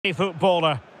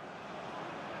Footballer.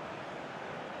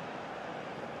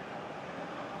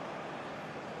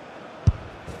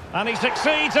 And he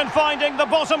succeeds in finding the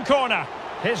bottom corner.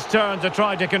 His turn to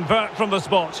try to convert from the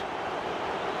spot.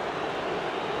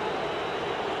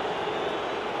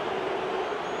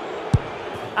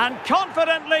 And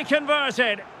confidently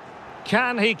converted.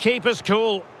 Can he keep his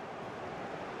cool?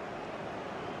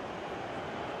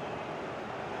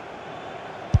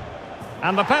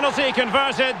 And the penalty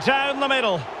converted down the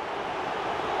middle.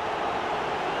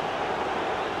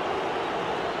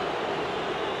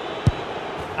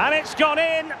 And it's gone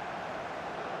in.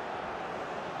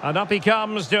 And up he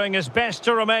comes, doing his best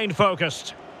to remain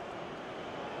focused.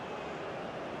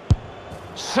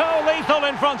 So lethal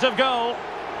in front of goal.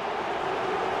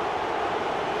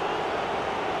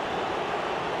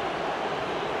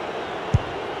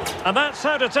 And that's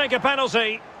how to take a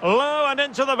penalty. Low and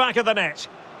into the back of the net.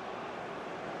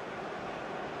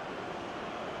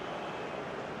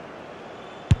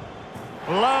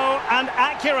 Low and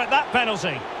accurate, that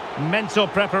penalty. Mental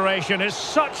preparation is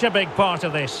such a big part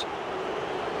of this.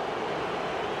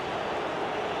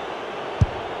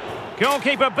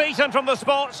 Goalkeeper beaten from the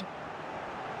spot.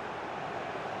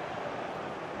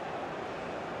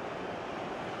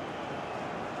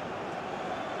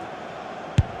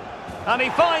 And he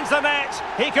finds the net.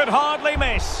 He could hardly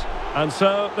miss. And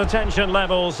so the tension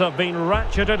levels have been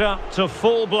ratcheted up to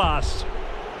full blast.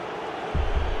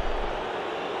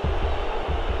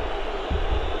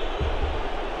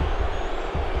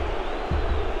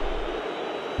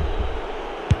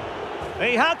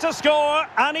 He had to score,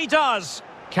 and he does.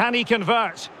 Can he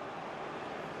convert?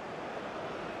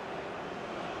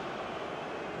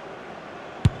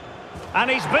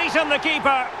 And he's beaten the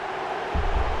keeper.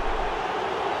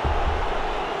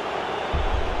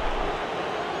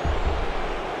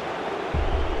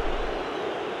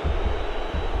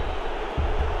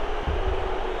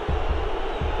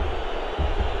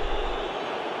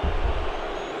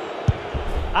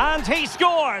 And he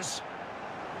scores.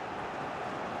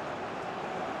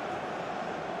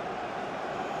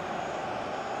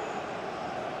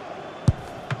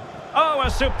 Oh, a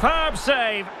superb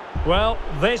save. Well,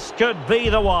 this could be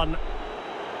the one.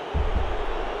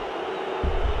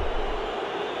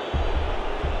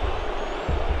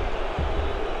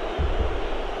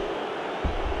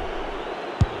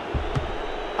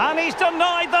 And he's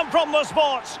denied them from the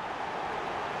spot.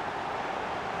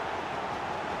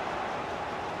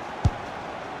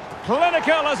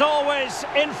 Clinical as always,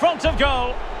 in front of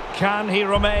goal. Can he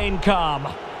remain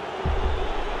calm?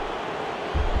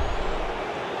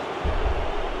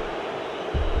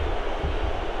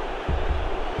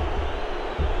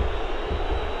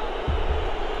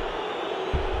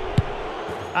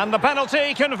 And the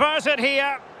penalty converted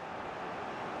here.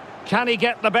 Can he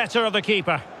get the better of the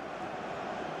keeper?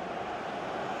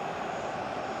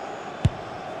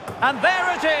 And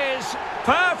there it is,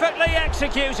 perfectly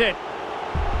executed.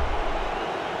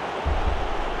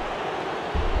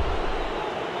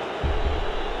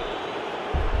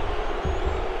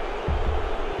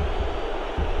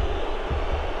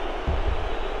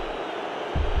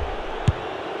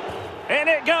 In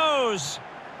it goes.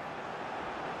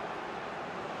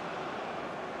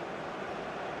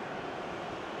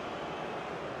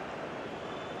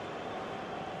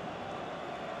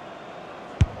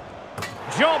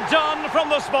 Job done from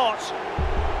the spot.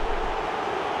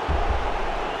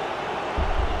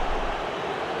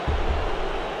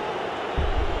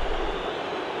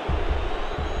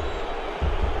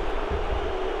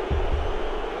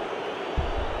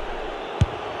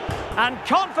 And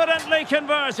confidently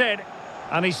converted.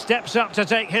 And he steps up to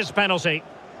take his penalty.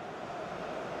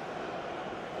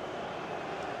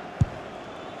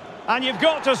 And you've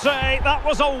got to say, that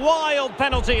was a wild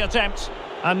penalty attempt.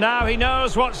 And now he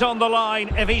knows what's on the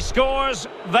line. If he scores,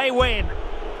 they win.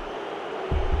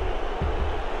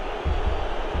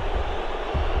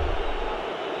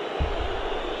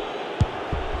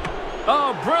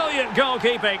 Oh, brilliant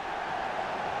goalkeeping.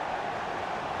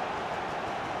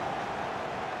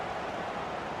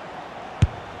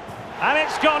 And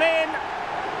it's gone in.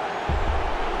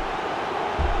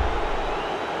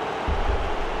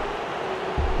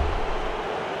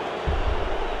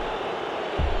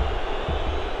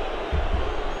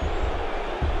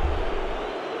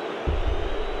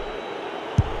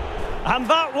 And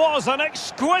that was an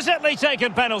exquisitely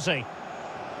taken penalty.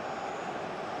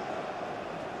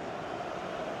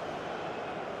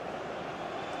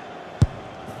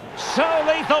 So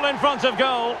lethal in front of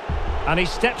goal. And he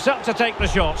steps up to take the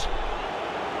shot.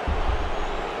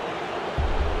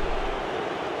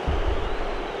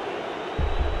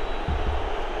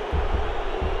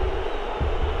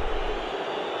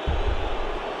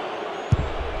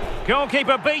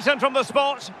 Goalkeeper beaten from the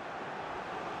spot.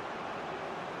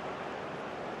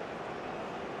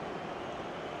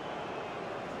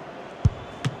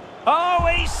 Oh,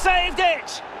 he saved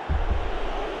it!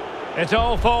 It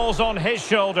all falls on his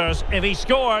shoulders. If he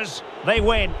scores, they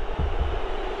win.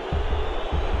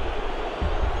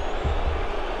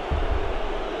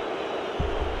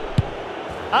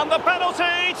 And the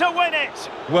penalty to win it.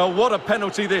 Well, what a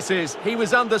penalty this is. He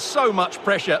was under so much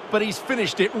pressure, but he's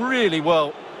finished it really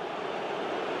well.